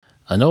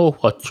I know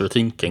what you're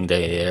thinking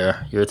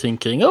there. You're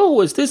thinking, oh,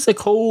 is this a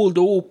cold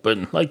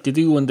open like they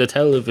do on the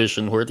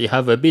television where they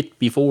have a bit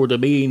before the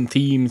main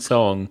theme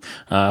song?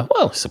 Well,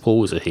 I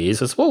suppose it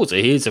is. I suppose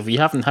it is if we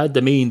haven't had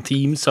the main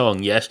theme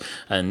song yet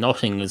and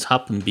nothing has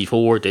happened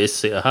before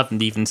this. I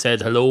haven't even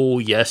said hello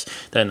yet.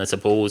 Then I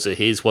suppose it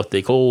is what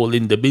they call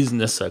in the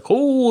business a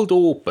cold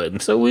open.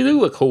 So we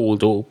do a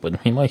cold open.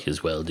 We might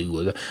as well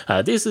do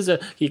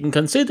it. You can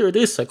consider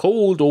this a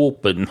cold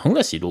open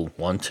unless you don't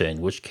want to,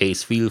 in which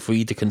case feel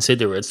free to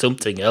consider it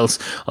something else,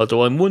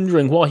 although I'm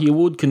wondering what you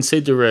would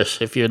consider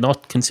it if you're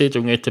not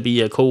considering it to be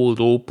a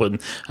cold open.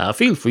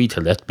 Feel free to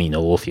let me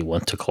know if you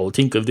want to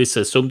think of this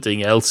as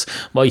something else.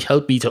 Might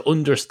help me to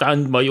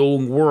understand my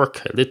own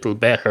work a little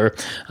better.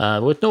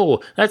 But no,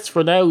 that's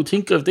for now.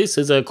 Think of this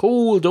as a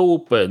cold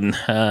open.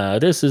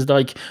 This is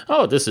like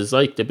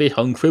the bit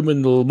on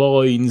Criminal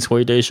Minds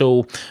where they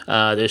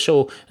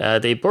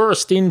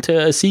burst into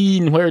a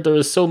scene where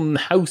there's some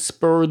house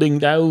burning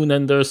down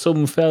and there's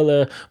some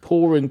fella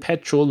pouring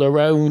petrol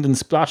around and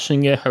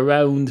splashing it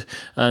around,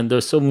 and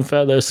there's some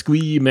fella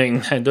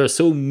screaming, and there's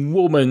some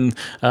woman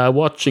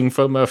watching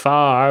from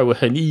afar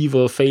with an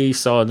evil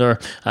face on her,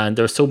 and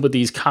there's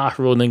somebody's cat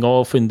running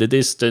off in the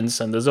distance,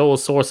 and there's all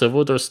sorts of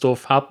other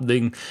stuff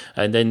happening,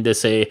 and then they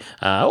say,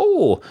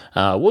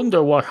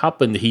 wonder what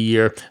happened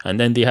here, and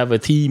then they have a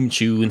theme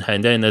tune,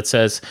 and then it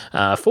says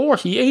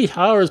 48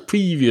 hours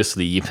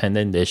previously, and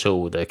then they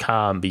show the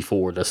calm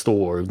before the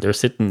storm. They're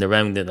sitting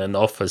around in an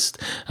office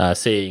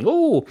saying,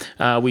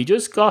 we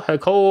just got a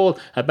call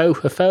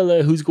about a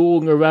fella who's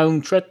going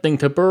around threatening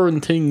to burn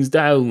things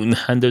down,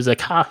 and there's a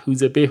cat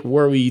who's a bit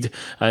worried,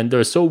 and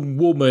there's some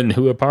woman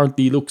who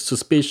apparently looks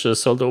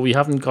suspicious, although we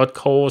haven't got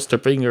cause to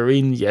bring her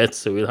in yet,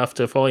 so we'll have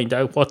to find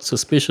out what's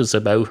suspicious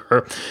about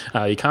her.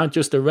 You can't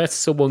just arrest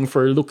someone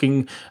for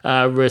looking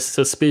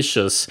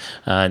suspicious.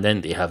 And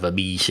then they have a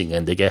meeting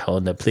and they get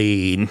on a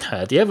plane.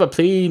 They have a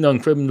plane on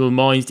Criminal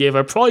Minds. They have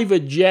a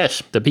private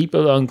jet. The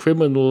people on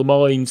Criminal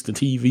Minds, the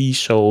TV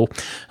show,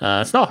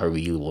 it's not a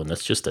real one.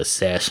 It's just a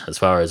set, as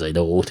far as I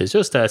know. It's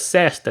just a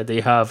set that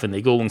they have, and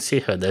they go and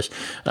sit on it.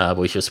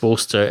 But you're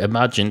supposed to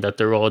imagine that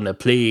they're on a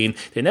plane.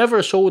 They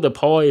never show the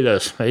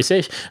pilot. They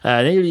say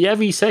nearly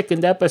every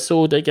second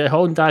episode they get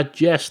on that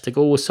jet to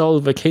go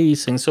solve a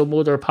case in some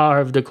other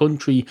part of the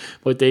country,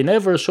 but they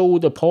never show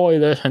the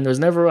pilot, and there's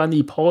never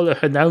any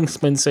pilot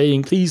announcement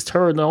saying, please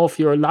turn off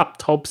your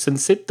laptops and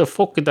sit the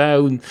fuck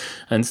down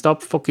and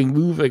stop fucking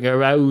moving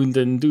around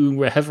and doing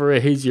whatever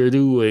it is you're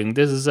doing.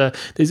 This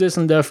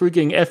isn't a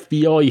frigging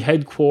FBI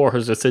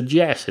headquarters. It's a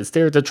jet. It's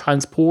there to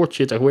transport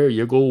you to where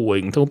you're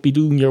going. Don't be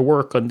doing your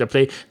work on the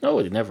plane.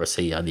 No, they never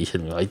say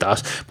anything like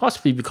that.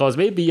 Possibly because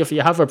maybe if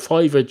you have a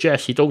private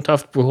jet, you don't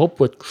have to put up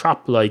with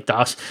crap like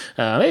that.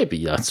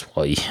 Maybe that's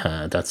why.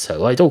 That's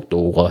how. I don't know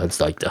what it's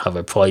like to have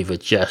a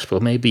private jet,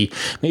 but maybe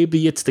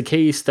it's the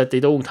case that they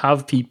don't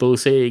have people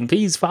saying,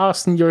 please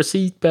fasten your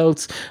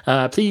seatbelts,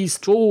 please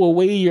throw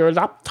away your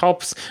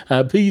laptops,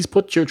 please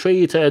put your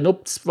tray to an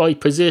upright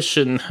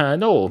position.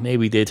 No,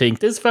 maybe they think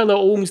this fella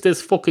owns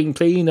this fucking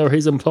plane, or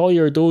his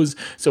employer does,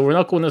 so we're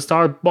not going to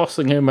start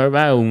bossing him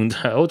around.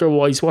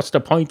 Otherwise, what's the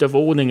point of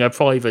owning a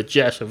private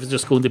jet if it's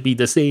just going to be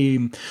the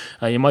same?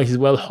 You might as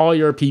well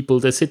hire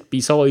people to sit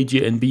beside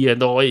you and be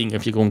annoying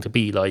if you're going to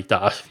be like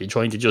that. If you're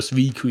trying to just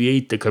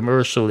recreate the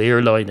commercial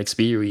airline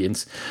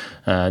experience.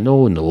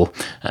 No.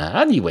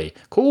 Anyway,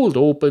 cold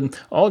open,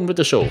 on with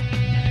the show.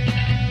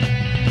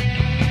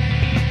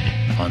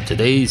 On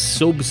today's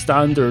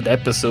substandard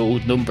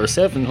episode number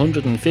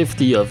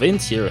 750 of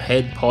Into Your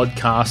Head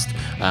podcast,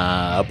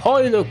 a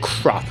pile of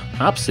crap.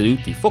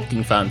 Absolutely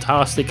fucking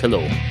fantastic.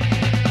 Hello.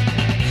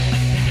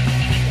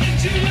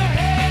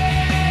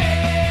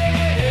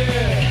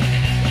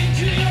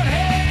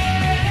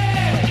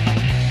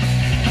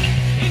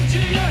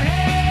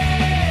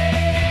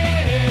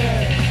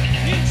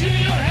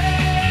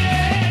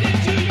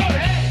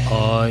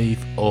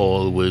 I've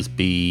always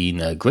been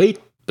a great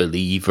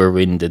believer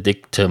in the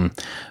dictum,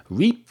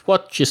 reap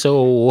what you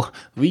sow,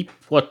 reap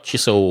what you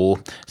sow,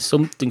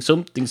 something,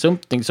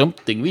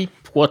 reap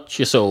what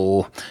you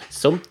sow,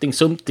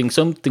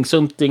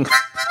 something,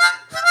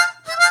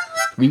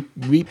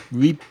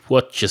 reap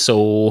what you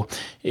sow.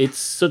 It's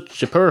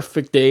such a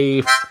perfect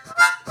day.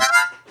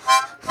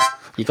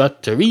 You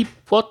got to reap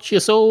what you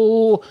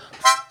sow.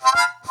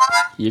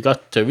 You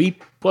got to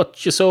reap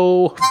what you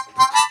sow.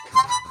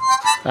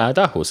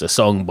 That was a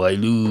song by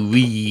Lou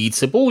Reed,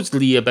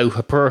 supposedly about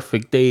a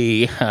perfect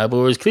day, but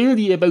it was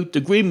clearly about the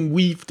Grim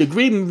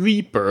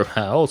Reaper,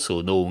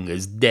 also known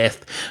as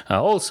Death,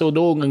 also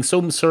known in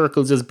some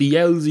circles as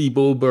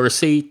Beelzebub or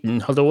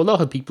Satan, although a lot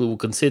of people would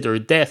consider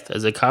Death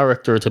as a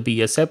character to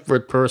be a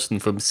separate person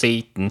from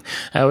Satan.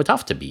 It would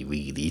have to be,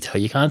 really.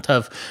 You can't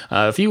have,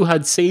 if you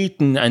had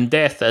Satan and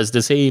Death as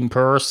the same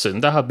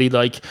person,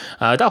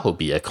 that would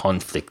be a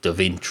conflict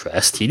of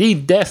interest. You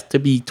need Death to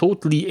be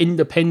totally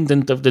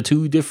independent of the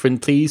two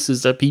different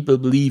places that people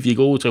believe you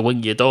go to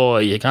when you die.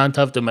 You can't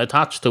have them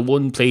attached to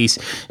one place.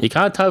 You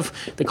can't have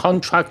the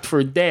contract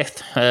for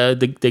death,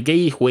 the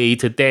gateway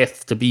to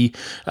death, to be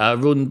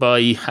run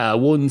by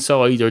one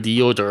side or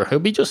the other.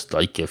 It'd be just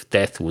like if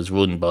death was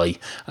run by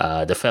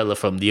the fella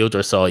from the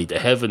other side, the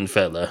heaven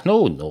fella.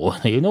 No,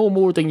 no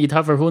more than you'd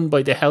have it run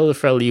by the hell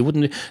fella. You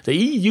wouldn't. The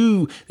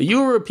EU, the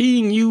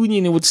European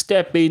Union, would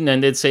step in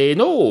and they'd say,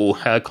 no,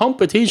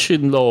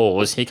 competition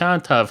laws. You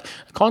can't have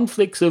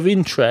conflicts of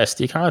interest.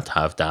 You can't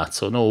have that.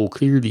 So no,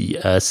 clearly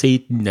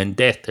Satan and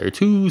death are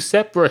two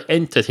separate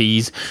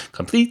entities,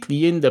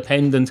 completely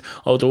independent,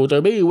 although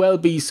there may well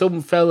be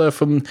some fella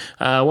from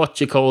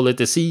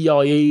the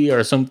CIA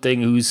or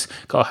something, who's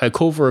got a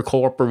cover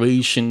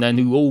corporation and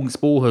who owns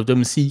both of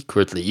them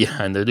secretly,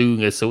 and they're doing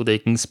it so they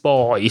can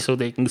spy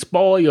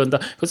on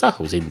that, because that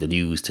was in the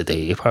news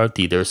today.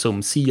 Apparently there's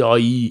some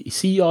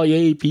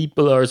CIA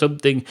people or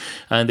something,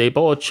 and they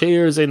bought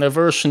shares in a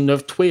version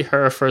of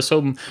Twitter for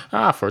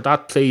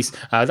that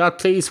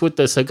place with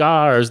the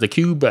cigars, the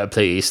Cuba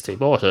place. They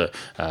bought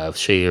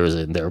shares,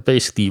 and they're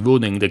basically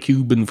running the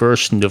Cuban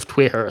version of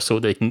Twitter so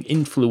they can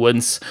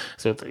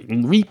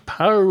reap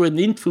power and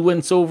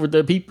influence over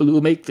the people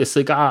who make the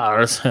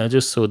cigars,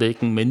 just so they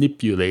can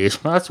manipulate.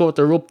 That's what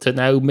they're up to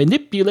now.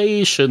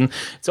 Manipulation.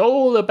 It's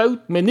all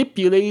about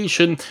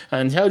manipulation.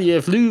 And tell you,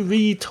 if Lou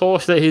Reed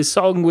thought that his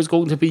song was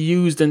going to be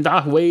used in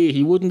that way,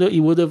 he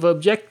would have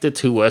objected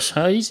to it.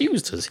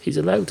 He's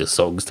allowed his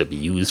songs to be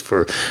used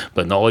for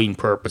benign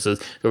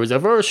purposes. There was a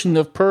version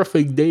of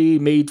Perfect Day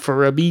made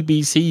for a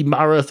BBC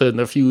marathon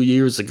a few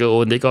years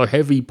ago, and they got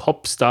Heavy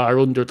Pop Star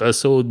Under the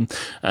Sun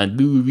and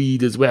Lou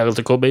Reed as well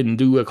to come in and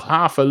do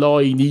half a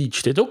line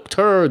each. They took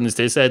turns.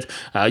 They said,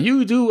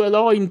 you do a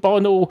line,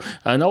 Bono,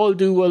 and I'll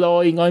do a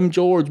line, I'm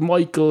George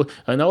Michael,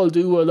 and I'll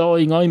do a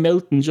line, I'm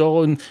Elton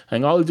John,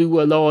 and I'll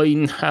do a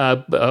line,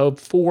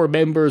 4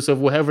 members of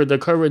whatever the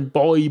current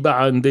boy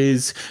band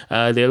is,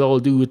 they'll all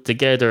do it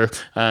together,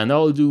 and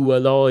I'll do a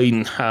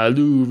line,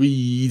 Lou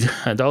Reed,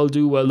 and I'll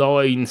do a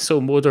line,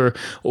 some other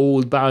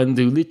old band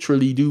who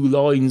literally do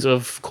lines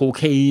of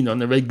cocaine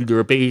on a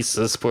regular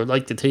basis, but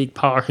like to take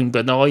part in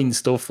benign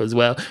stuff as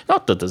well.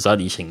 Not that there's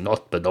anything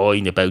not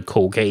benign about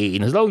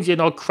cocaine, as long as you're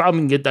not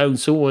cramming it down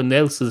someone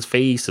else's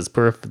face. It's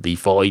perfectly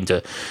fine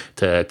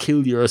to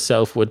kill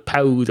yourself with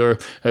powder.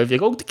 If you're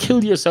going to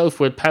kill yourself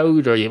with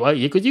powder,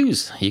 you could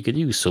use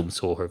some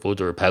sort of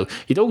other powder.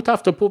 You don't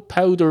have to put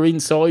powder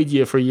inside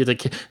you for you to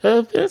kill.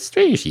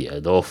 Strangely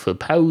enough,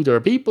 powder,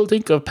 people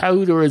think of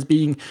powder as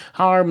being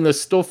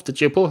harmless stuff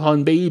that you put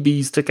on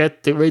babies to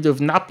get rid of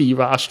nappy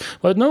rash,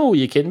 but no,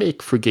 you can make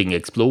frigging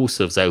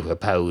explosives out of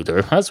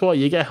powder. That's why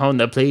you get on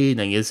the plane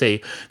and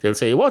they'll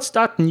say, what's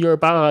that in your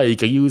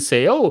bag? And you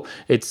say, oh,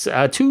 it's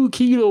 2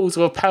 kilos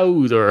of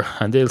powder.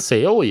 And they'll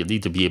say, oh, you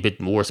need to be a bit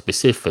more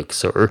specific,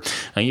 sir.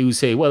 And you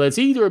say, well, it's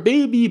either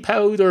baby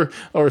powder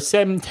or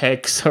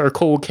Semtex or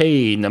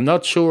cocaine. I'm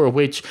not sure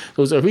which.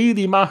 Does it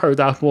really matter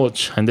that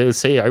much? And they'll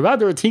say, I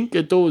rather think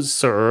it does,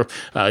 sir.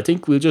 I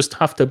think we'll just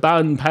have to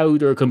ban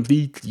powder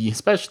completely,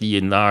 especially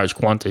in large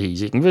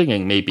quantities. You can bring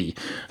in maybe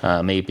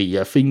a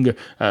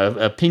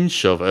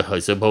pinch of it, I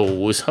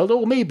suppose.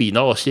 Although maybe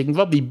not. You can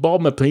probably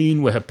bomb a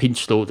plane with a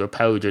pinch load of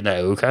powder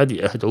now, can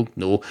you? I don't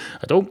know.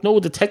 I don't know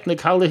the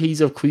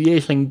technicalities of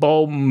creating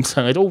bombs,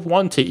 and I don't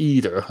want to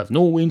either. I have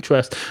no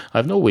interest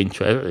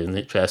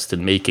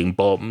in making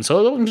bombs.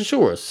 Although I'm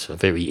sure it's a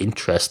very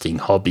interesting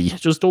hobby. I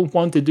just don't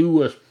want to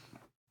do it.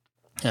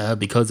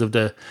 Because of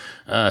the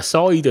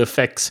side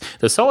effects.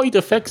 The side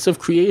effects of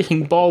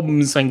creating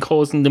bombs and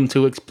causing them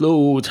to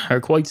explode are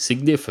quite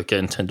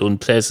significant and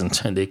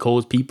unpleasant, and they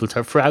cause people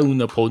to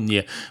frown upon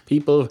you.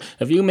 People,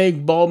 if you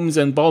make bombs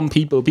and bomb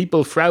people,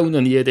 people frown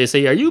on you. They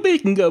say, are you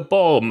making a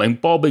bomb?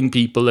 And bombing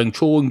people and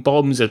throwing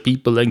bombs at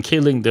people and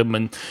killing them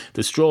and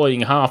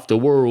destroying half the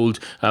world.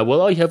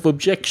 Well, I have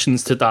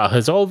objections to that.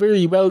 It's all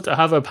very well to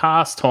have a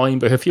pastime,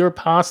 but if your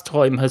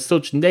pastime has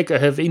such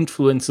negative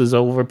influences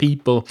over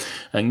people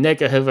and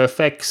negative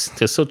effects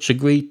to such a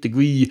great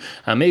degree,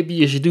 maybe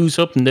you should do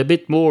something a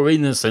bit more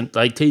innocent,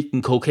 like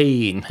taking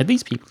cocaine. And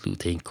these people who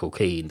take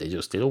cocaine, they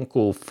don't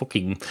go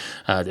fucking,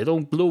 they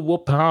don't blow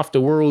up half the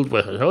world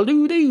with it. Or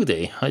do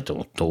they? I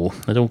don't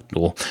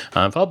know.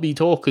 I'm probably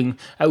talking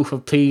out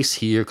of place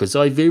here, because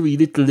I've very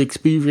little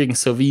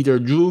experience of either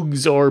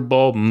drugs or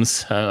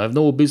bombs. I've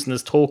no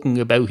business talking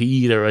about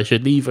either. I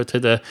should leave it to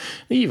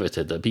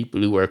the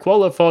people who are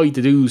qualified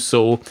to do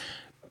so.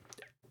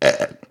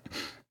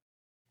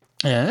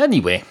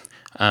 Anyway,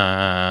 we've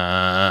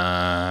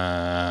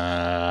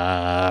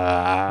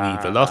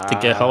a lot to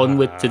get on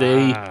with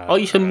today.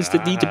 Items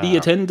that need to be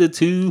attended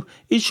to,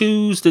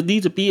 issues that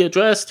need to be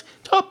addressed.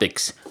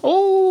 Topics.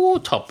 Oh,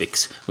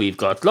 topics. We've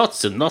got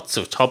lots and lots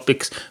of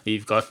topics.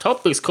 We've got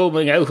topics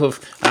coming out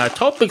of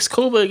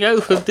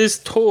this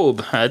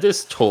tub.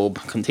 This tub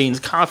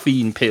contains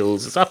caffeine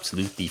pills. It's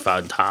absolutely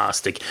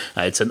fantastic.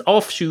 It's an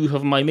offshoot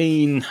of my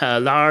main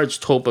large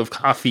tub of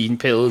caffeine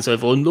pills.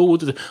 I've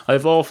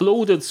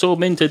offloaded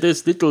some into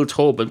this little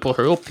tub and put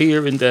her up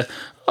here into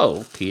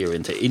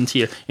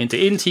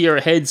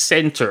your head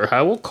center.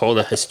 I won't call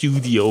it a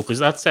studio because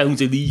that sounds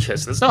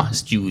elitist. It's not a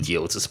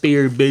studio, it's a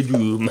spare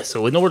bedroom.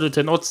 So in order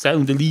to not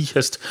sound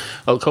elitist,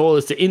 I'll call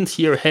it the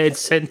into your head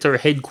center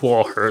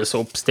headquarters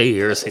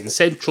upstairs in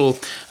central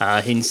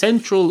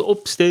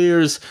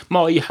upstairs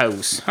my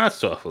house.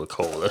 That's what we'll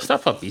call it.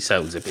 That probably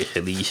sounds a bit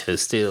elitist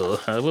still.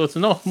 But there's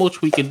not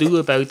much we can do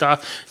about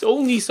that. There's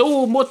only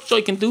so much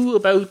I can do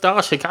about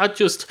that. I can't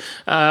just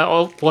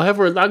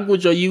whatever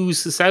language I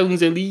use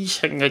sounds elite.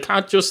 I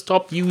can't just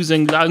stop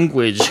using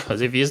language,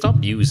 because if you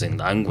stop using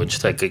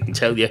language, like I can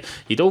tell you,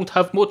 you don't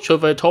have much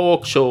of a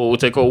talk show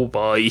to go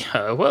by.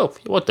 Well,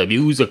 if you want a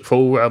music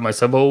program, I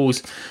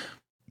suppose,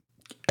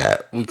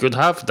 we could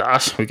have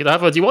that.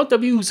 Do you want a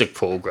music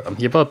program?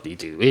 You probably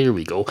do. Here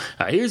we go.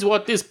 Here's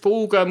what this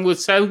program would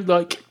sound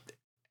like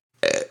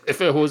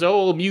if it was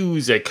all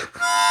music.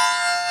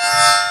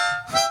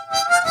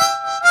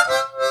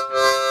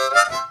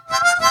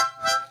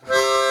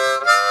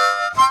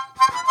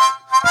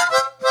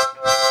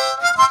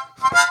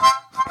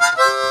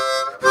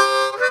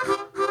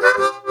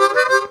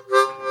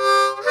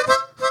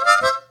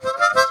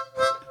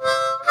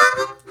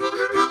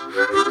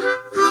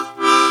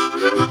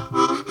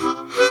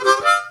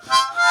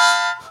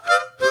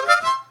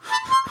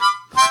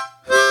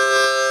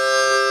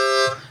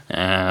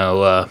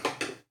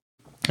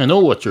 I know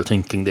what you're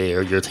thinking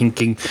there. You're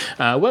thinking,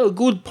 well,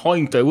 good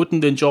point. I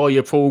wouldn't enjoy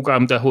a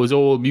program that was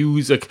all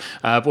music,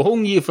 but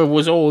only if it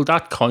was all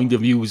that kind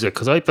of music,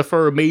 because I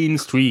prefer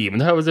mainstream.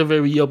 And that was a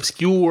very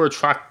obscure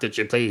track that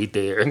you played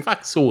there. In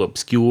fact, so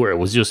obscure, it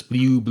was just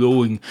you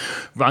blowing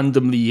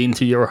randomly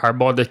into your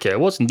harmonica. It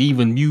wasn't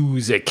even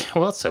music.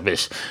 Well, that's a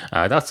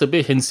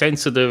bit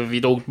insensitive, if you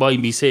don't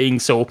mind me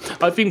saying so.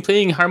 I've been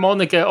playing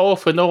harmonica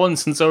off and on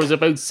since I was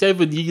about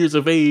 7 years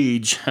of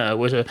age,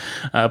 with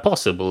a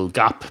possible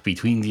gap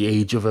between the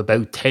age of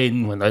about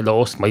 10 when I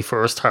lost my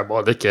first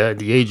harmonica and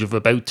the age of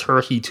about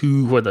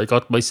 32 when I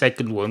got my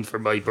second one for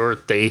my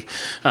birthday.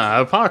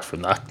 Apart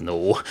from that,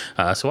 no.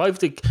 So I've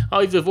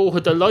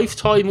devoted a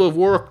lifetime of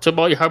work to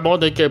my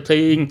harmonica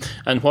playing,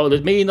 and while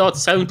it may not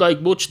sound like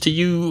much to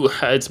you,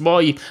 it's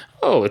the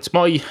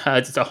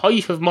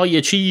height of my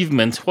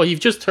achievement. What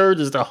you've just heard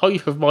is the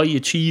height of my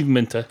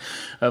achievement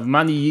of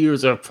many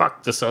years of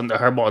practice on the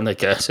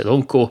harmonica. So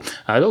don't go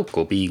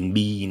being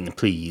mean,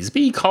 please.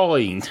 Be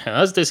kind.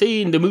 As they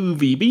say in the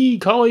movie, be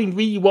kind,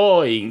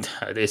 rewind.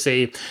 They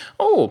say,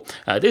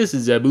 this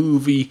is a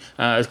movie.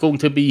 It's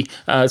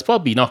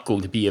probably not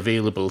going to be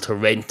available to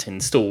rent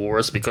in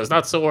stores, because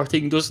that sort of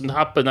thing doesn't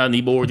happen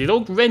anymore. They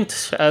don't rent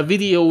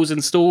videos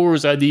in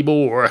stores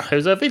anymore.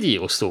 There's a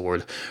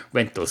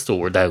rental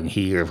store down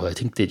here, but I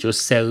think they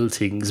just sell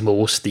things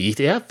mostly.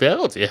 They have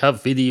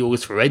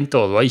videos for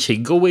rental, right? You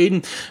can go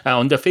in,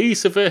 on the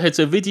face of it, it's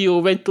a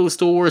video rental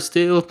store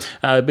still.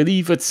 I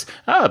believe it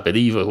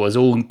was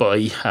owned by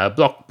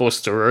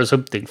Blockbuster or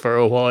something for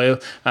a while.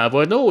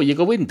 But no, you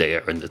go in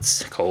there and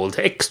it's called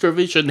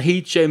Extravision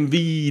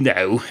HMV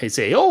now. They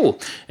say,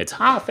 it's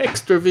half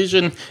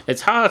Extravision,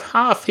 it's half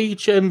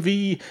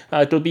HMV,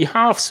 there'll be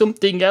half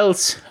something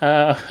else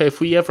if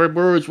we ever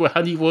merge with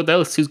anyone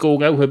else who's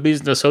going out of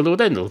business, although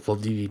then there'll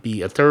probably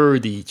be a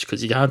third each,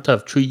 because you can't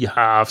have three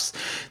halves.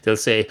 They'll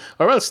say,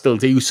 or else they'll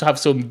have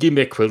some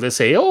gimmick where they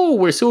say,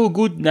 we're so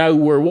good now,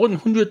 we're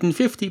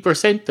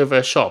 150% of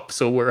a shop,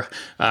 so we're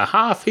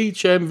half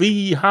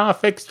HMV,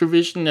 half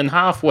Extravision, and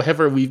half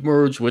whatever we've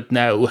merged with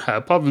now.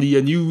 Probably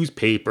a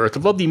newspaper.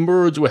 They'll probably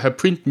merge with a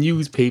print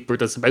newspaper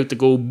that's about to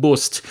go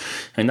bust,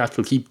 and that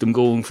will keep them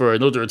going for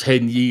another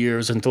 10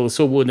 years until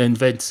someone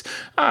invents,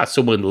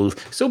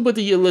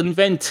 somebody will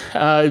invent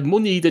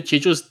money that you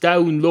just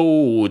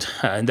download,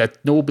 and that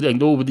nobody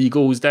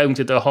goes down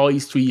to the high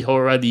street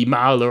or any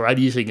mall or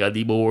anything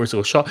anymore.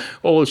 So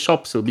all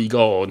shops will be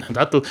gone.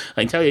 That'll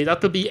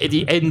be at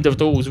the end of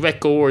those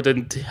record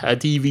and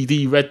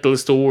DVD rental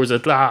stores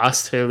at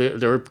last.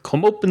 Their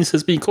comeuppance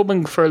has been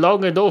coming for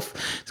long enough.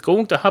 It's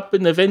going to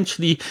happen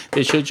eventually.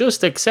 They should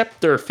just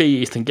accept their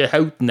fate and get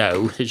out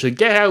now. They should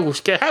get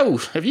out.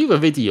 If you have a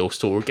video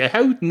store, get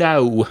out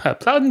now.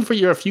 Plan for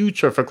your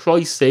future, for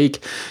Christ's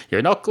sake.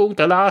 You're not going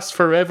to last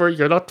forever.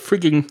 You're not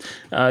frigging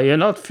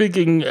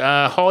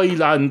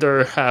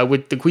Highlander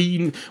with the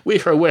Queen,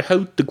 with or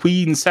without the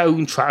Queen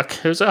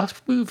soundtrack. There's a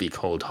movie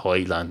called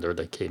Highlander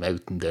that came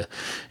out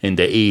in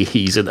the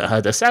 80s, and it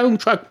had a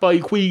soundtrack by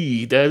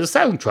Queen. The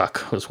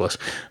soundtrack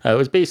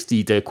was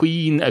basically the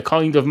Queen, A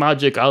Kind of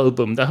Magic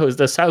album. That was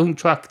the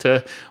soundtrack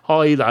to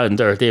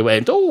Highlander. They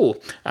went,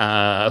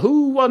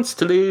 who wants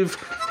to live?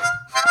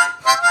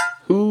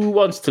 Who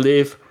wants to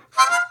live?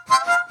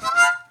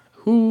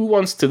 Who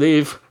wants to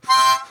live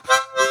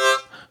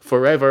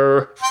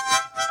forever?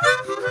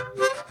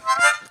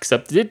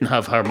 except they didn't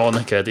have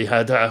harmonica. They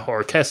had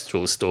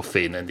orchestral stuff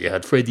in, and they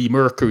had Freddie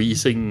Mercury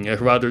singing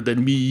it rather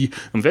than me.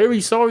 I'm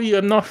very sorry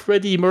I'm not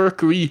Freddie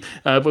Mercury,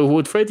 but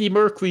would Freddie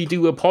Mercury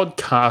do a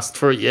podcast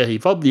for you? He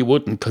probably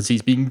wouldn't, because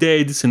he's been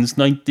dead since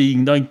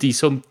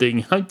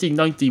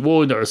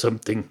 1991 or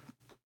something.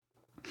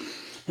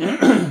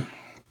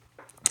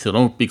 So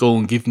don't be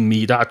going giving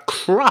me that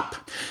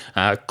crap.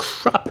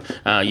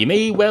 You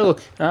may well...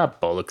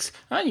 bollocks.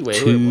 Anyway,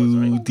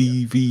 two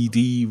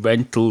DVD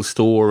rental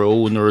store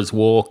owners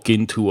walk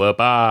into a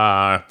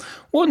bar.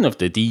 One of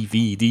the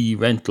DVD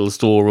rental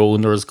store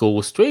owners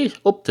goes straight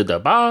up to the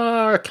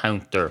bar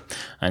counter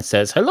and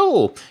says,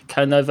 "Hello,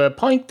 can I have a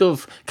pint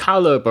of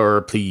Caliber,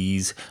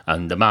 please?"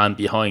 And the man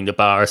behind the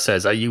bar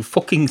says, "Are you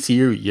fucking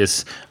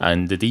serious?"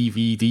 And the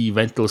DVD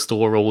rental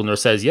store owner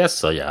says,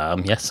 Yes, I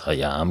am.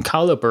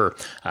 Caliber.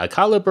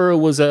 Caliber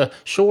was a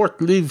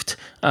short-lived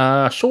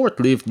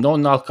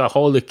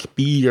non-alcoholic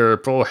beer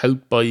brought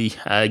out by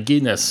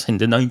Guinness in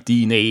the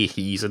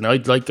 1980s, and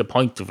I'd like a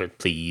pint of it,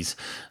 please."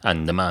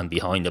 And the man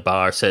behind the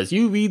bar says,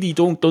 "You really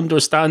don't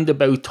understand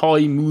about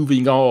time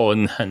moving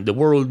on and the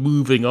world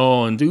moving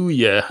on, do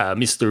you,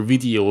 Mr.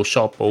 Video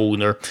Shop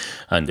Owner?"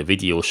 And the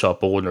video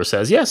shop owner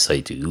says, Yes, I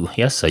do.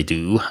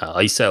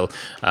 I sell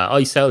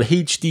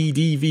HD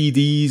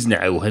DVDs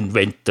now and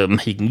rent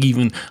them.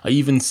 I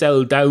even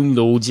sell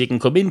downloads. You can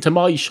come into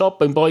my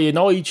shop and buy an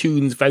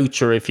iTunes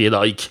voucher if you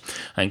like,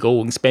 and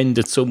go and spend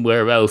it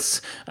somewhere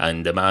else."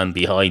 And the man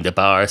behind the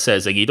bar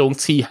says, "And you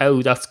don't see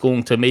how that's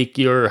going to make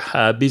your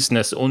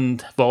business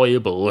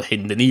unviable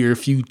in the near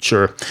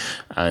future?"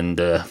 And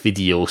the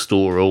video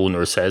store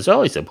owner says,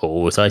 "I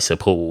suppose,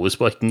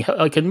 but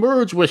I can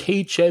merge with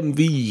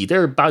HMV.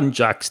 They're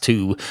Banjax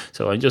too,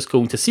 so I'm just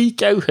going to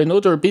seek out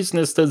another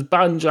business that's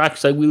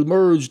Banjax, and we'll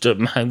merge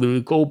them, and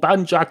we'll go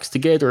Banjax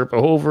together, but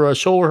over a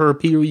shorter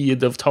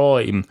period of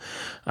time."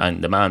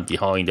 And the man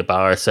behind the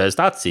bar says,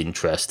 "That's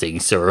interesting,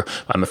 sir.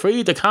 I'm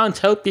afraid I can't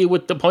help you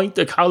with the pint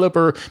of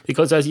Caliber,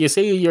 because as you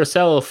say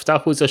yourself,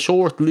 that was a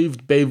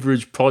short-lived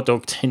beverage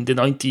product in the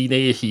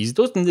 1980s. It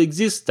doesn't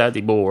exist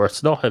anymore.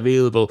 It's not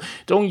available.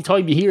 The only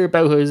time you hear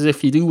about it is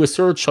if you do a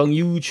search on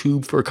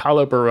YouTube for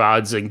Caliber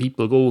ads, and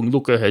people go and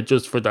look at it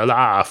just for the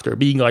laugh. They're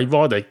being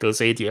ironic. They'll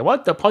say to you,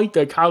 'Want a pint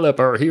of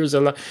Caliber? Here's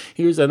an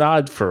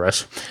ad for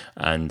it.'"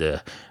 And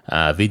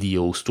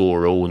video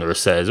store owner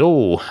says,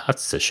 "Oh,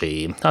 that's a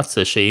shame.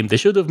 They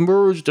should have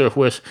merged it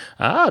with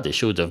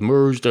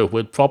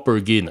proper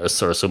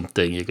Guinness or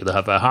something. You could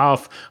have a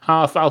half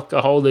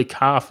alcoholic,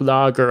 half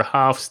lager,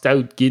 half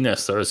stout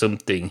Guinness or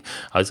something.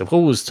 I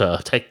suppose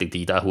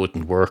technically that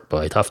wouldn't work,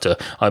 but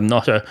I'm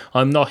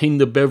not in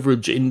the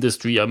beverage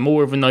industry. I'm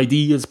more of an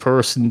ideas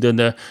person than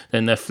a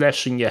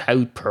fleshing you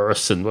out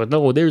person. But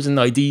no, there's an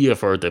idea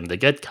for them. They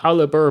get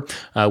Caliber,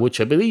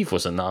 which I believe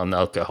was a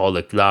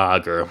non-alcoholic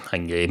lager,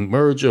 and they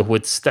merge it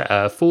with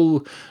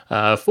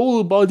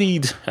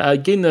full-bodied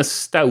Guinness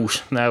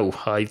stout. Now,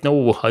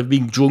 I've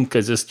been drunk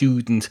as a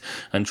student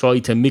and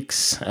tried to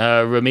mix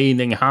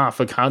remaining half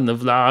a can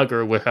of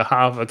lager with a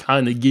half a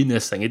can of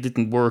Guinness, and it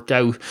didn't work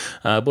out.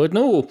 But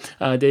no,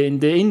 in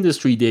the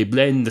industry they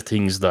blend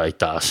things like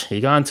that.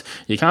 You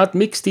can't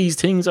mix these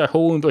things at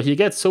home, but you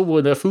get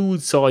someone, a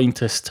food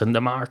scientist and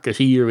the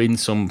marketeer in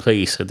some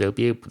place, and they'll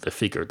be able to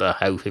figure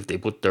that out if they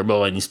put their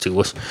minds to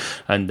it."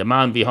 And the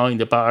man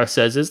behind the bar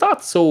says, "Is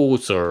that so,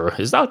 sir?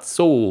 Is that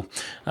so?"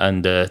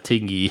 And the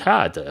thing he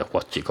had,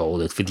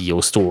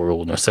 video store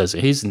owner says,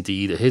 it is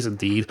indeed.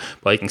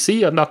 But I can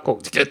see I'm not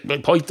going to get my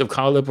pint of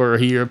Caliber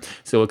here,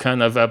 so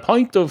kind of a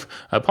pint of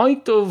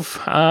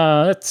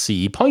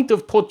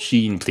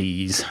poachine,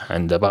 please."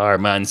 And the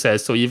barman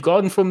says, "So you've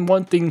gone from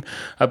wanting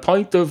a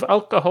pint of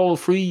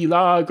alcohol-free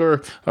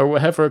lager or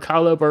whatever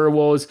Caliber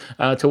was,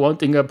 to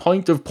wanting a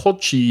pint of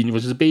poachine,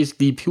 which is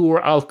basically pure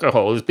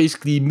alcohol. It's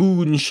basically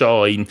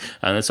moonshine,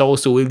 and it's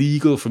also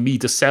illegal for me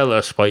to sell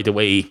it, by the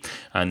way."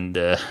 And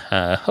the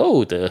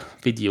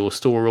video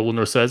store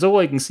owner says, "Oh,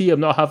 I can see I'm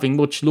not having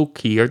much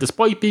luck here.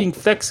 Despite being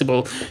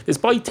flexible,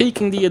 despite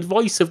taking the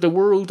advice of the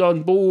world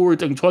on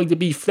board and trying to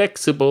be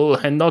flexible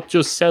and not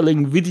just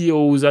selling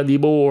videos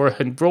anymore,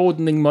 and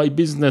broadening my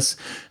business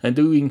and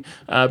doing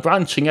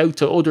branching out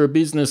to other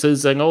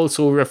businesses, and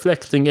also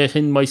reflecting it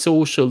in my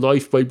social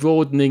life by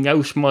broadening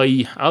out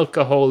my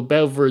alcohol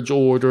beverage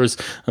orders,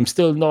 I'm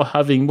still not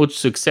having much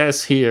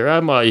success here,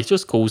 am I? It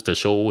just goes to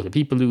show the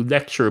people who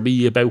lecture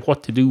me about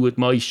what to do with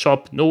my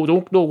shop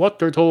don't know what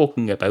they're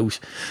talking about."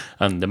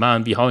 And the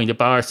man behind the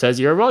bar says,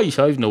 "You're right,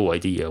 I've no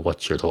idea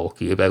what you're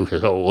talking about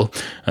at all."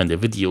 And the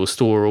video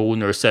store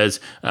owner says,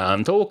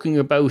 "I'm talking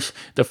about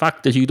the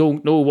fact that you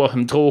don't know what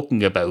I'm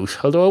talking about.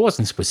 Although I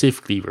wasn't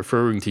specifically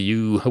referring to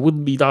you. I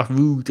wouldn't be that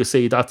rude to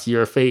say that to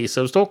your face.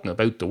 I was talking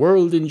about the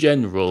world in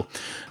general."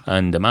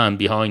 And the man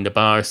behind the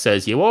bar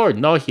says, "You are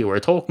not. You were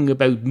talking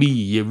about me,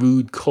 you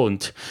rude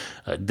cunt."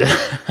 And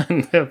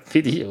the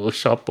video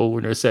shop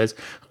owner says,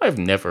 "I've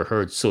never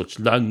heard such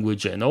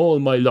language in all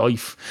my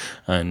life."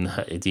 And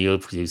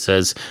he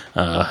says,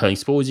 "I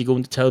suppose you're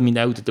going to tell me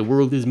now that the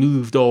world has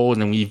moved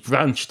on and we've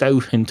branched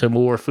out into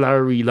more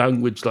flowery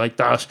language like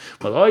that.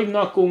 Well, I'm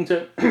not going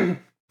to..."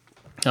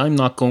 I'm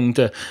not going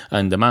to.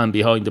 And the man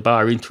behind the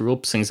bar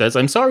interrupts and says,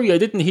 I'm sorry, I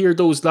didn't hear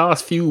those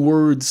last few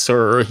words,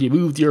 sir. You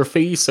moved your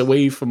face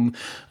away from...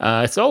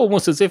 it's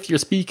almost as if you're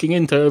speaking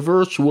into a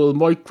virtual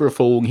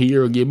microphone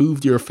here and you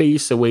moved your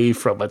face away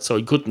from it, so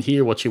I couldn't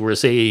hear what you were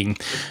saying.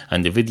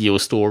 And the video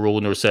store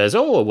owner says,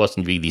 oh, I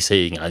wasn't really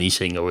saying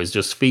anything. I was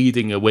just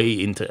fading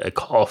away into a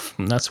cough.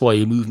 And that's why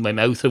I moved my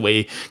mouth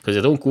away, because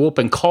I don't go up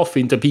and cough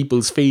into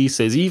people's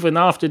faces, even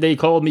after they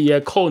call me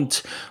a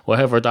cunt,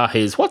 whatever that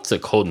is. What's a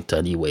cunt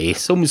anyway?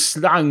 Some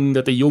slang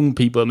that the young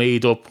people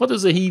made up. What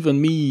does it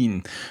even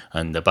mean?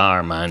 And the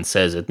barman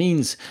says it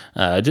means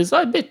it's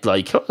a bit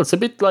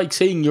like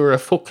saying you're a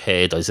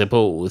fuckhead, I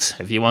suppose,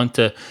 if you want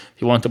to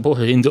put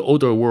it into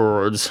other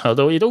words.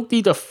 Although you don't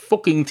need a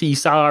fucking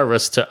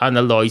thesaurus to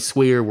analyse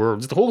swear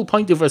words. The whole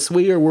point of a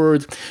swear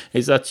word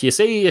is that you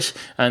say it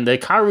and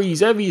it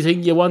carries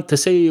everything you want to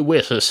say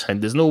with it,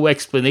 and there's no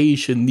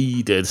explanation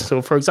needed.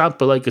 So for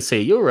example, I could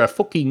say, you're a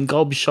fucking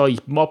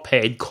gobshite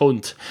mophead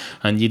cunt,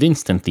 and you'd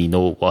instantly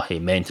know what I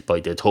meant by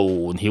the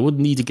tone. You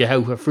wouldn't need to get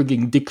out a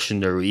frigging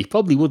dictionary.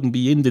 Probably wouldn't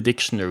be in the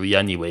dictionary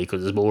anyway,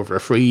 because it's more of a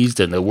phrase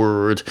than a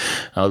word.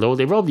 Although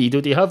they probably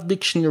do. They have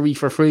dictionary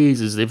for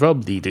phrases. They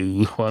probably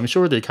do. Well, I'm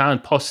sure they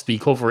can't possibly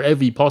cover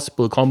every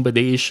possible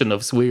combination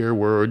of swear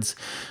words.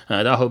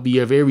 That would be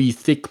a very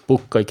thick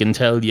book, I can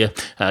tell you.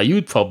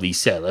 You'd probably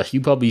sell it.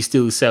 You'd probably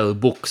still sell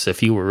books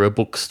if you were a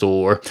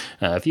bookstore.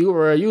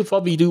 You'd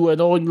probably do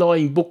an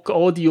online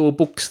audio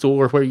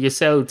bookstore where you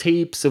sell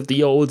tapes of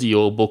the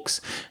audio books.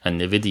 And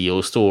the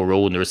video store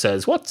owner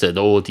says, what's an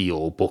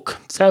audio book?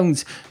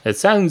 It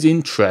sounds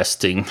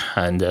interesting.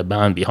 And the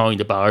man behind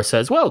the bar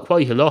says, well,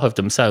 quite a lot of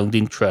them sound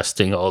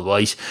interesting, all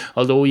right.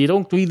 Although you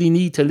don't really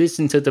need to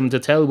listen to them to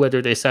tell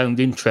whether they sound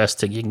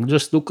interesting. You can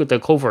just look at the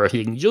cover.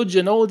 You can judge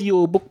an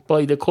audio book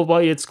by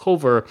its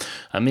cover,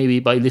 and maybe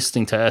by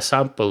listening to a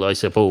sample, I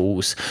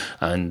suppose.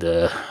 And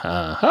the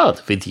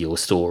video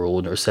store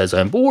owner says,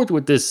 I'm bored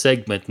with this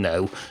segment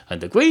now,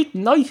 and a great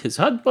night is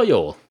had by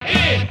all.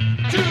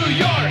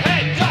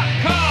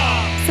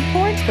 IntoYourHead.com.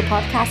 Support the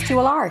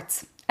Podcastual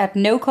Arts at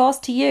no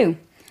cost to you.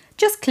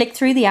 Just click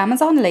through the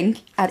Amazon link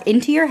at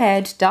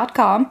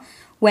IntoYourHead.com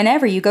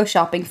whenever you go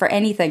shopping for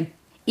anything,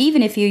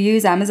 even if you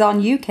use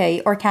Amazon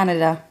UK or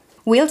Canada.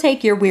 We'll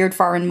take your weird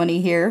foreign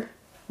money here.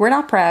 We're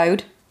not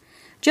proud.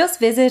 Just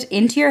visit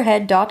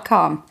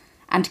IntoYourHead.com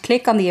and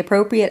click on the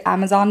appropriate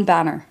Amazon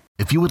banner.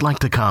 If you would like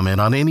to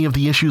comment on any of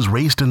the issues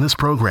raised in this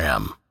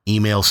program,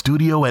 email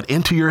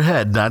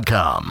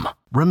studio@IntoYourHead.com.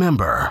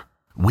 Remember,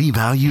 we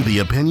value the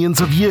opinions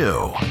of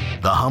you,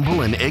 the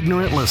humble and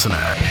ignorant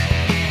listener.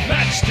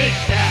 Matchstick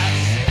Cats.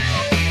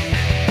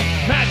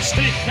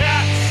 Matchstick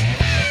Cats.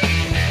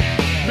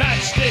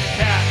 Matchstick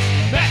Cats.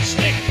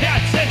 Matchstick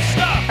Cats and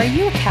stuff. Are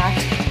you a cat?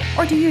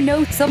 Or do you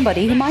know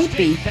somebody who might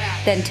be?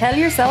 Then tell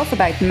yourself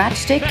about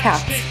Matchstick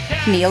Cats,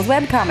 Neil's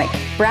webcomic.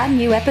 Brand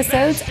new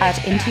episodes at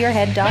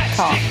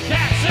IntoYourHead.com. Matchstick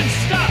Cats and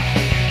stuff.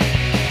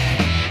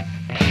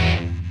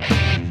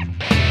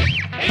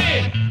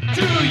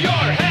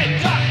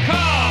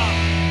 IntoYourHead.com.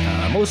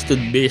 I must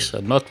admit,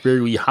 I'm not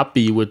very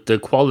happy with the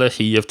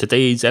quality of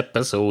today's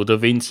episode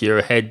of Into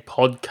Your Head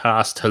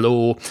podcast.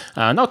 Hello,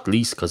 not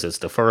least because it's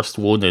the first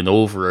one in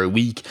over a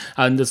week,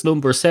 and it's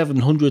number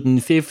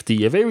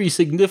 750, a very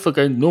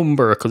significant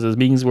number because it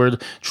means we're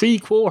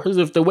 3/4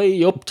 of the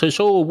way up to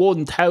show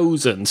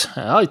 1000.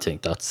 I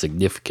think that's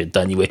significant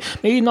anyway.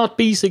 May not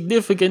be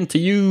significant to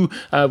you,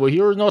 but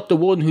you're not the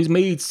one who's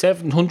made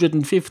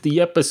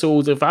 750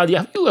 episodes of any.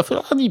 Have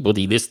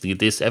anybody listening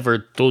to this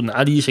ever done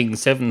anything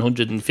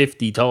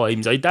 750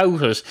 times? I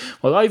doubt it.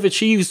 Well, I've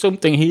achieved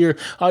something here.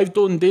 I've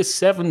done this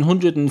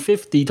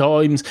 750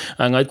 times,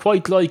 and I'd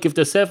quite like if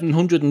the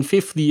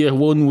 750th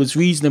one was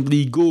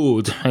reasonably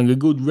good and a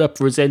good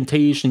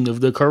representation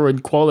of the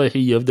current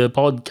quality of the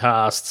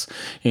podcasts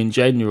in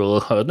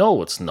general.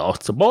 No, it's not.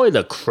 It's a boil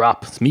of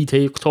crap. It's me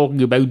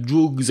talking about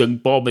drugs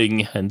and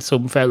bombing, and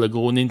some fella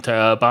going into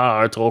a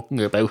bar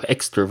talking about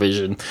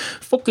Extravision.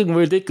 Fucking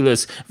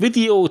ridiculous.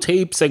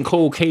 Videotapes and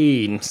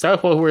cocaine. Is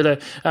that what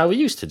we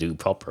used to do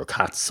proper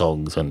cat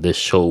songs on this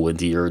show in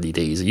the early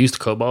days. I used to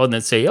come on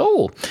and say,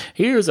 oh,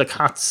 here's a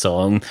cat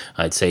song.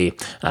 I'd say,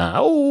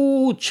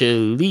 oh,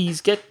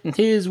 Chili's getting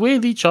his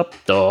willy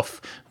chopped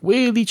off,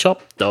 willy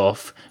chopped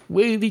off,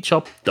 willy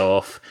chopped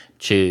off.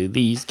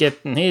 Chili's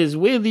getting his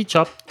willy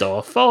chopped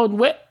off on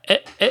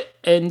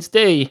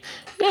Wednesday.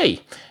 Hey,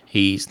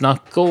 he's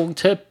not going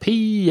to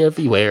pee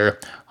everywhere.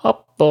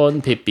 Hop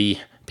on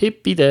Pippi,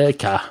 Pippi the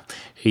cat.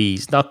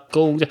 He's not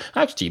going to...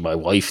 Actually, my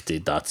wife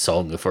did that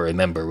song, if I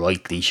remember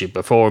rightly. She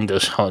performed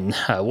it on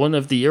one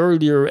of the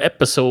earlier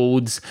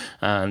episodes,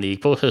 and he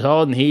put it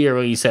on here,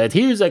 and he said,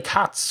 here's a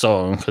cat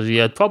song, because he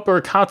had proper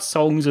cat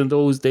songs in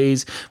those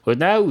days. But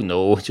now,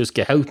 no, just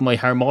get out my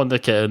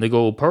harmonica, and they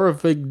go,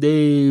 perfect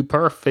day,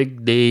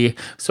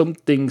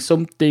 something,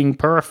 something,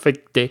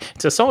 perfect day.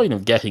 It's a sign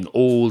of getting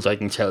old, I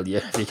can tell you.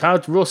 If you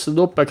can't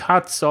rustle up a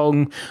cat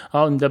song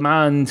on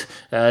demand,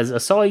 as a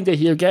sign that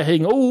you're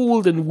getting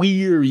old and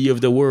weary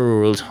of the the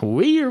world.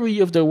 Weary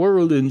of the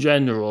world in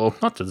general.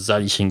 Not that there's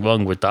anything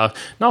wrong with that.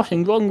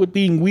 Nothing wrong with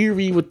being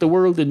weary with the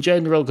world in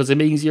general, because it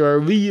means you're a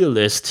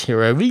realist.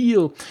 You're a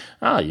real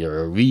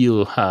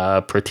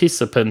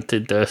participant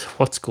in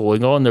what's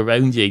going on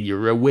around you.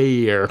 You're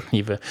aware.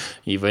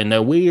 You've an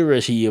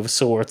awareness of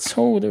sorts.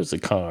 Oh, there's a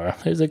car.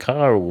 There's a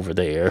car over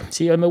there.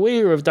 See, I'm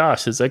aware of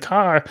that. There's a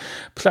car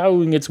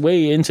ploughing its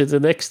way into the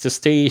next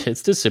estate.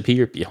 It's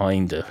disappeared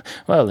behind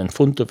in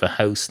front of a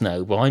house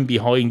now, but I'm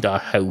behind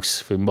that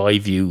house from my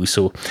view,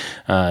 so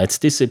it's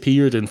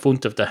disappeared in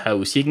front of the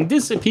house. You can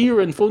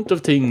disappear in front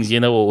of things, you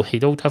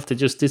don't have to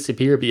just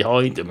disappear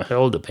behind them. It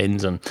all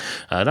depends on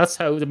that's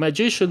how the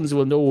magicians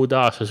will know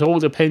that. It all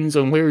depends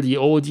on where the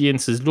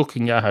audience is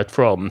looking at it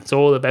from. It's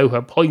all about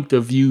a point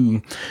of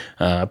view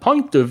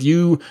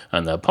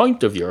and the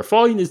point of your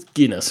finest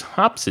Guinness.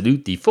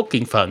 Absolutely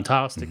fucking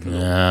fantastic.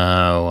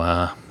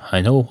 Now I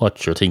know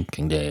what you're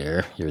thinking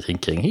there. You're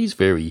thinking he's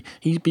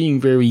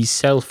being very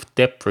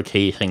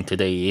self-deprecating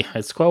today.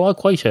 It's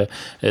quite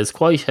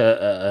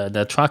an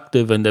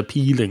attractive and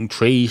appealing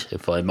trait,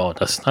 if I'm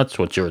honest. That's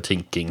what you're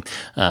thinking.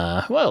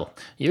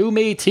 You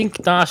may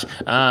think that,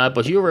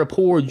 but you're a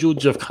poor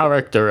judge of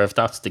character if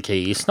that's the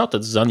case. Not that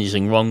there's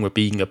anything wrong with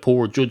being a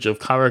poor judge of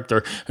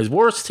character. There's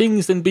worse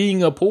things than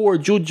being a poor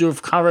judge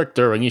of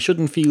character, and you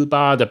shouldn't feel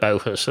bad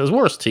about it. There's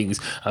worse things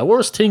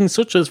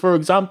such as, for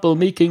example,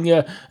 making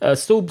a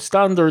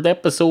substandard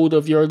episode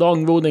of your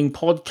long-running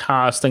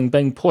podcast and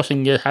then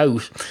putting it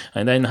out,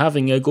 and then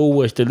having a go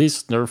with the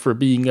listener for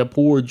being a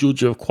poor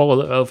judge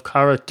of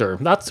character.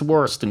 That's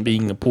worse than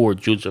being a poor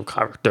judge of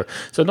character.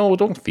 So no,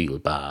 don't feel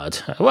bad.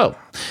 Well,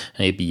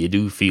 maybe you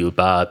do feel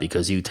bad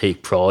because you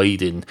take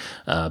pride in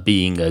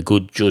being a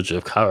good judge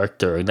of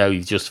character, and now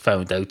you've just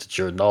found out that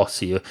you're not.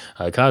 So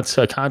I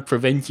can't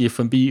prevent you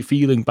from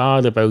feeling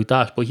bad about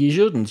that, but you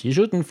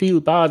shouldn't feel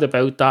bad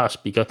about that,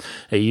 because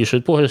you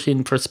should put it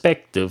in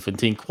perspective and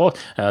think, what?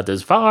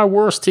 There's far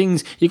worse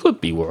things. You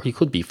could be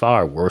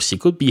far worse. You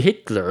could be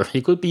Hitler.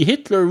 You could be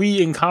Hitler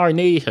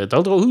reincarnated.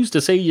 Although who's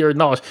to say you're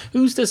not?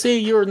 Who's to say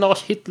you're not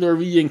Hitler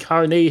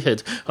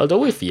reincarnated?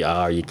 Although if you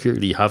are, you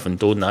clearly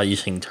haven't done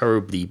anything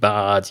terribly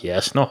bad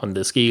yet. Not on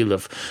the scale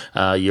of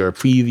your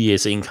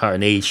previous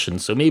incarnation.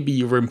 So maybe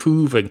you're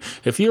improving.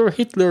 If you're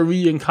Hitler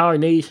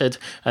reincarnated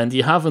and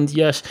you haven't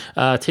yet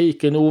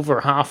taken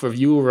over half of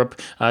Europe,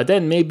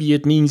 then maybe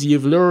it means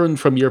you've learned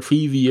from your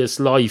previous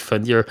life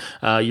and you're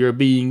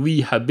being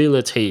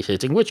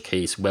rehabilitated, in which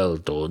case, well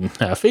done.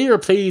 Fair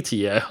play to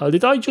you.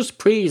 Did I just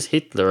praise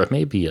Hitler?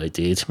 Maybe I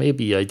did,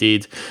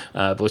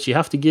 but you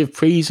have to give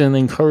praise and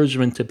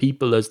encouragement to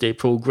people as they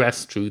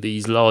progress through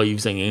these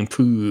lives and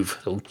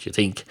improve, don't you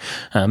think?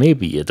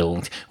 Maybe you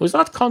don't. Was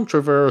that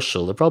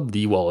controversial? It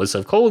probably was.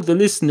 I've called the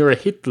listener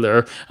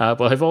Hitler,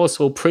 but I've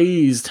also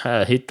praised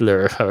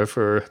Hitler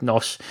for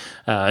not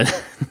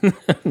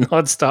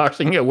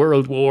starting a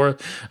world war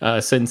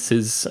since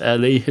his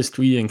latest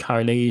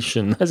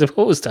reincarnation. I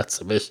suppose that's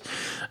a bit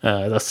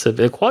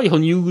quite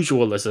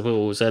unusual, I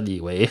suppose,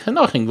 anyway.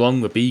 Nothing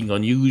wrong with being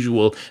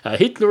unusual.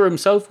 Hitler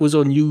himself was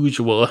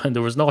unusual, and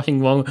there was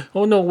nothing wrong.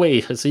 Oh no,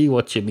 wait, I see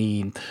what you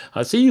mean.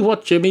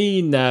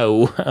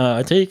 Now.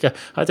 I take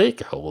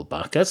it all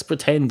back. Let's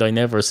pretend I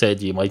never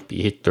said you might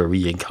be Hitler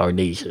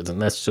reincarnated, and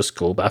let's just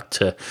go back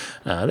to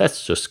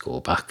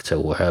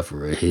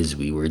whatever it is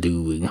we were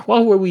doing.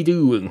 What were we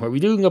doing? Were we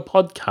doing a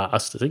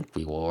podcast? I think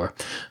we were.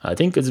 I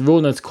think it's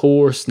run its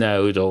course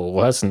now,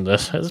 though, hasn't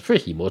it? It's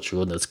pretty much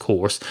run its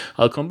course.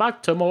 I'll come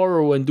back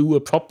tomorrow and do a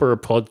proper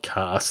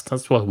podcast.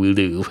 That's what we'll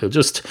do. We'll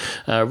just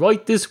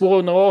write this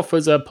one off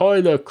as a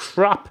pile of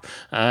crap,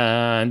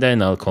 and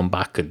then I'll come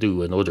back and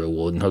do another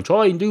one. I'll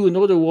try and do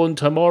another one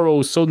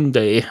tomorrow,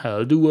 Sunday.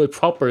 I'll do it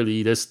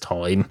properly this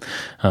time.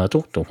 I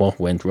don't know what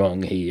went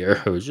wrong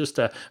here. It was just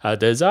a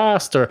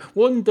disaster.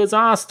 One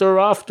disaster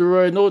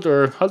after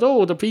another.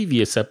 Although the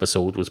previous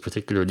episode was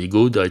particularly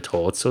good, I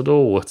thought. So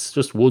no, it's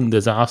just one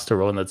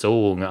disaster on its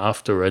own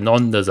after a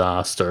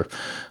non-disaster.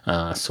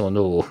 So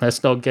no,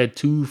 let's not get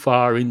too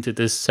far into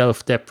this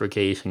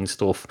self-deprecating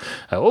stuff.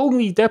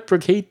 Only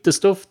deprecate the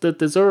stuff that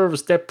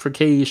deserves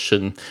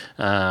deprecation.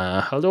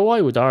 Although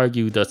I would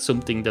argue that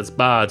something that's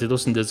bad, it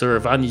doesn't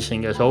deserve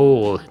anything at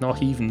all.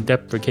 Not even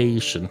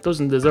deprecation. It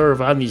doesn't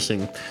deserve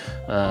anything.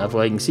 But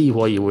I can see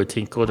why you would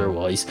think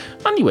otherwise.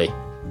 Anyway,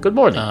 good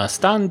morning.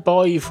 Stand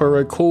by for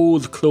a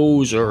cold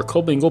closure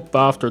coming up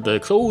after the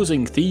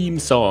closing theme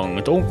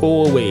song. Don't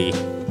go away.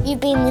 You've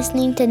been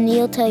listening to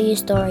Neil tell you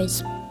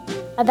stories.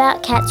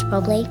 About cats,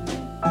 probably.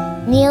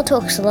 Neil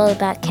talks a lot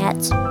about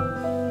cats.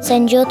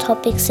 Send your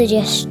topic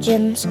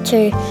suggestions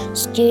to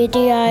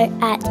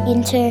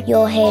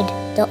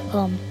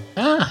studio@interyourhead.com.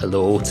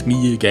 Hello, it's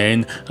me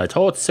again. I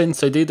thought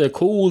since I did a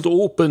cold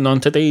open on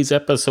today's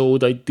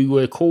episode, I'd do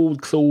a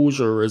cold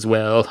closure as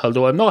well,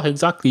 although I'm not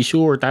exactly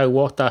sure now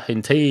what that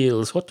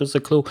entails. What does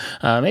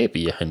a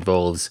maybe it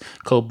involves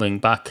coming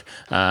back.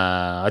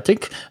 I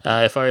think,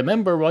 if I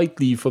remember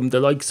rightly from the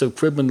likes of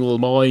Criminal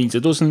Minds,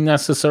 it doesn't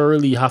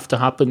necessarily have to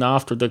happen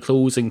after the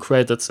closing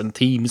credits and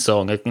theme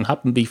song. It can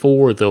happen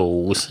before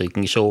those. It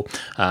can show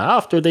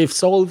after they've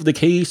solved the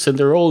case and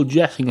they're all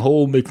jetting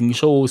home, it can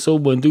show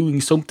someone doing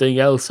something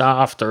else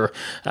after.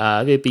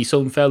 Maybe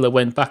some fella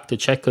went back to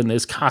check on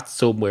his cat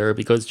somewhere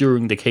because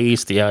during the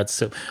case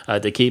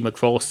they came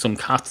across some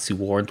cats who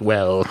weren't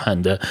well,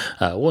 and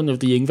one of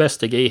the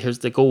investigators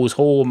that goes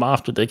home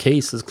after the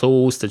case is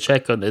closed to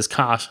check on his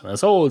cat, and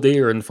it's all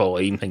there and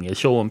fine, and you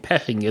show him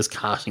petting his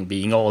cat and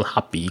being all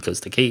happy because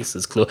the case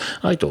is closed.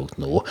 I don't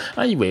know.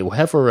 Anyway,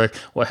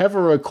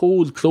 whatever a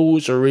cold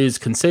closure is,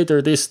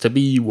 consider this to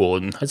be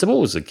one. I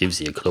suppose it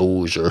gives you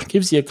closure. It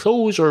gives you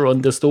closure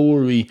on the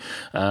story.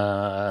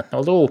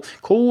 Although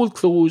cold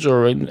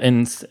closure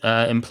implies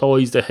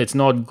that it's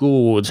not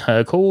good.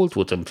 Cold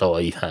would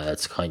imply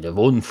it's kind of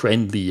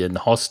unfriendly and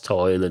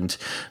hostile and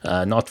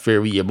not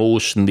very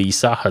emotionally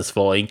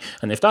satisfying.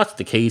 And if that's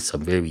the case,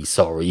 I'm very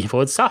sorry. But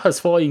it's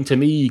satisfying to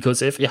me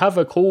because if you have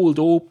a cold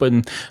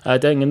open,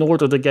 then in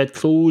order to get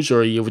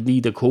closure, you would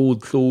need a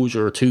cold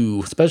closure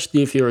too,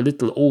 especially if you're a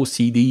little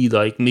OCD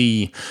like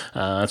me.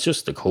 It's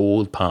just the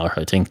cold part,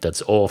 I think,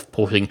 that's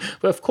off-putting.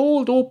 But if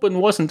cold open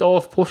wasn't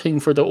off-putting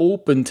for the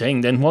open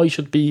thing, then why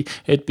should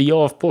it be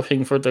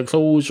off-putting for the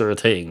closure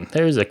thing?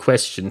 There's a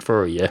question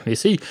for you. You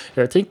see,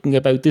 you're thinking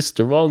about this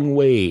the wrong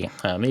way.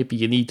 Maybe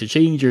you need to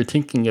change your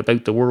thinking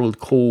about the word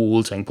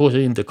cold and put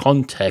it into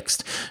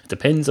context. It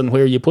depends on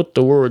where you put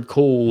the word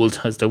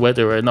cold as to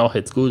whether or not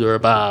it's good or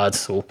bad.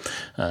 So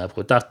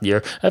put that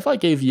there. If I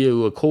gave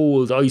you a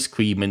cold ice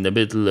cream in the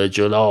middle of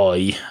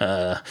July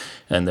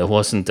and it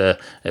wasn't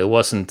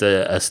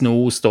a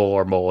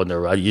snowstorm on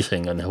or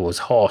anything and it was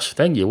hot,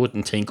 then you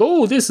wouldn't think,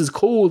 oh, this is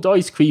cold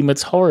ice cream,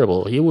 it's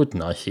horrible. You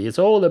wouldn't, actually. It's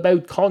all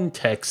about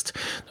context.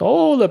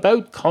 All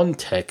about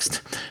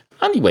context.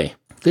 Anyway,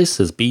 this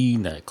has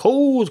been a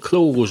cold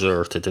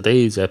closure to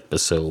today's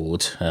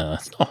episode.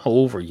 It's not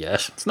over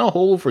yet. It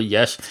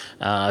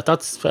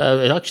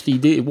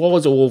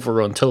was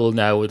over until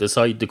now. I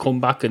decided to come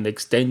back and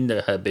extend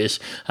it a bit.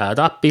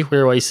 That bit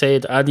where I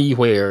said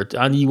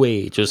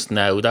anyway just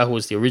now, that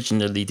was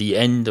originally the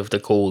end of the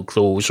cold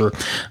closure.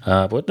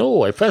 But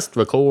no, I pressed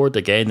record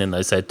again and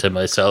I said to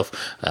myself,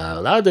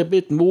 I'll add a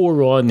bit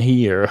more on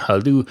here.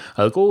 I'll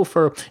go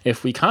for,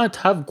 if we can't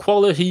have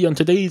quality on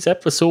today's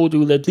episode,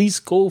 we'll at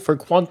least go for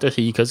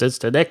quantity, because it's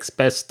the next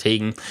best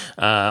thing.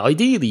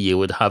 Ideally you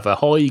would have a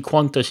high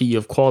quantity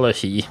of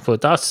quality,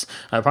 but that's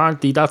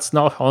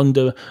not on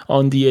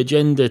the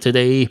agenda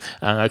today,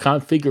 and I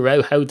can't figure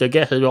out how to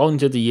get it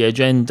onto the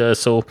agenda,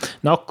 so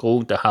not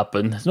going to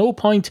happen. There's no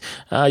point.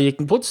 You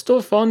can put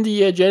stuff on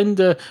the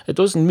agenda, it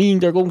doesn't mean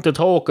they're going to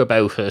talk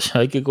about it.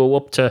 I could go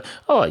off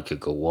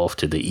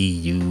to the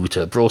EU,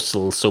 to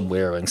Brussels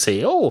somewhere and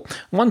say, I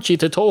want you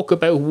to talk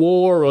about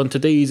war on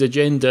today's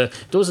agenda.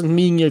 Doesn't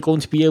mean you're going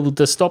to be able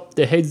to stop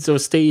the heads of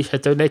state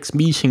at their next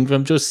meeting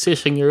from just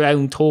sitting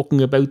around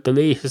talking about the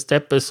latest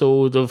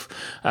episode of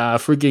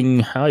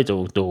I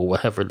don't know,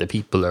 whatever the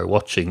people are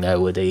watching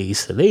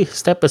nowadays, the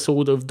latest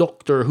episode of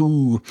Doctor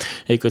Who.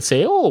 They could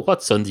say,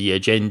 what's on the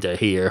agenda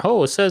here?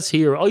 It says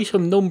here,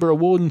 item number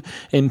 1,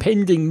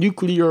 impending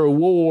nuclear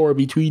war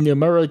between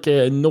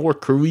America and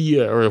North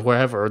Korea, or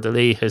wherever the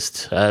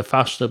latest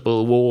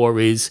fashionable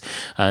war is.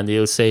 And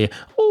they'll say,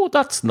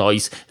 that's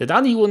nice. Did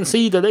anyone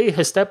see the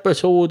latest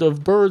episode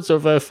of Birds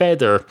of a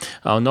Feather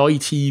on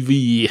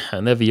ITV?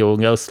 And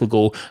everyone else will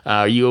go,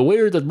 are you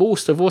aware that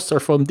most of us are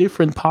from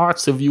different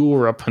parts of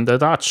Europe and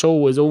that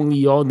show is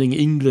only on in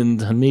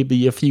England and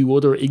maybe a few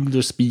other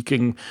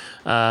English-speaking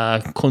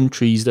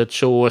countries that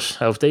show it?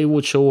 If they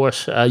would show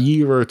it a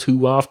year or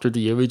two after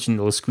the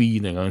original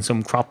screening on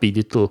some crappy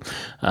little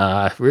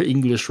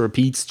English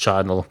repeats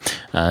channel,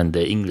 and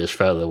the English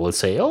fella will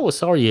say,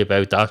 sorry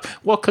about that.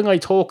 What can I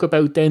talk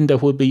about then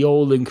that would be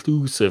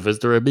all-inclusive? Is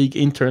there a big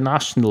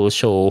international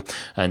show?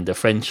 And the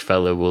French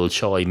fella will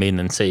chime in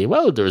and say,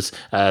 well, there's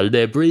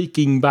Le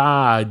Breaking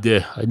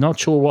Bad. I'm not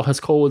sure what it's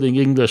called in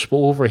English, but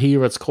over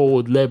here it's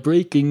called Le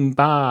Breaking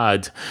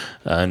Bad.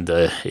 And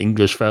the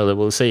English fella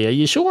will say, are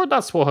you sure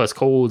that's what it's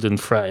called in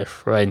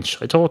French?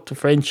 I thought the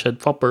French had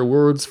proper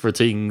words for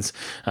things.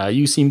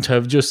 You seem to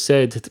have just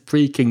said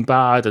Breaking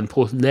Bad and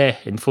put Le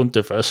in front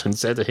of it and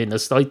said it in a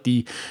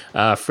slightly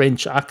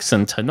French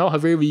accent, and not a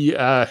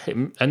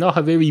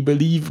very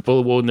believable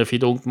unbelievable one, if you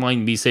don't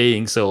mind me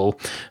saying so.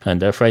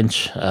 And the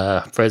French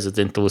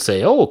president will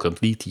say, oh,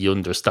 completely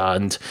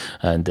understand.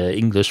 And the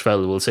English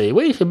fellow will say,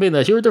 wait a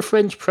minute, you're the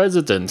French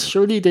president.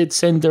 Surely they'd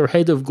send their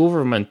head of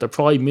government, the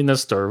prime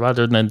minister,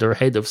 rather than their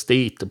head of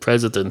state, the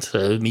president,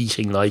 a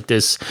meeting like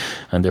this.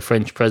 And the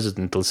French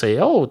president will say,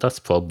 oh, that's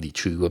probably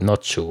true. I'm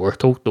not sure.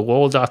 Don't know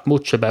all that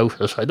much about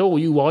it. I know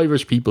you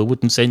Irish people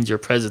wouldn't send your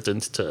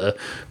president to a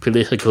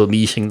political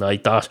meeting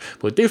like that.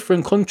 But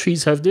different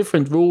countries have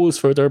different rules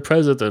for their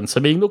presidents. I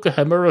mean, look at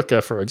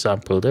America, for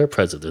example. Their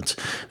president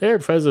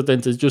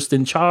is just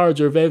in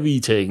charge of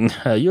everything.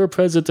 Your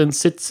president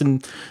sits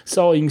and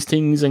saws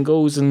things and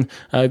goes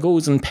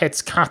and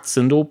pets cats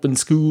and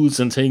opens schools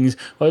and things.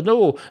 But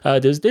no,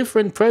 there's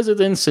different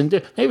presidents,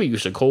 and maybe you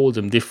should call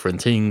them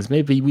different things.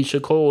 Maybe we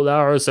should call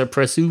ours a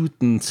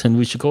presutant, and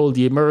we should call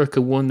the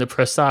American one a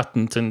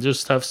presatant, and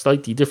just have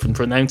slightly different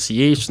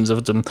pronunciations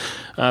of them.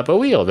 But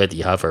we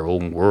already have our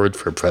own word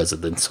for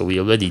president, so we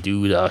already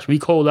do that. We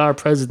call our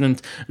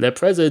president le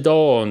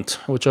président,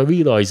 which I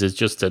realise is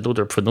just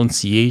another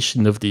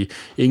pronunciation of the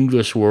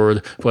English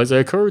word. But has it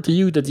occurred to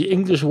you that the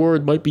English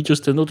word might be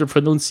just another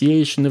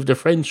pronunciation of the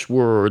French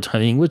word? I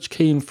mean, which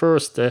came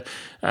first, the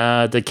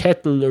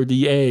kettle or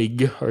the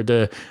egg, or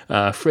the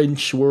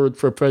French word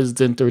for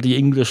president or the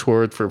English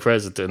word for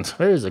president?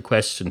 There's a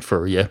question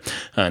for you.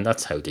 And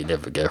that's how they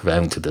never get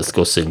around to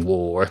discussing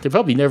war. They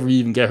probably never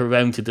even get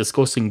around to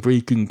discussing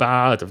Breaking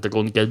Bad, if they're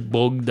going to get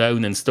bogged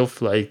down and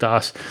stuff like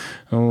that.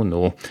 Oh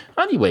no.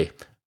 Anyway,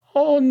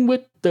 on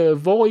with the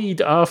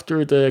void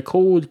after the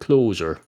cold closure.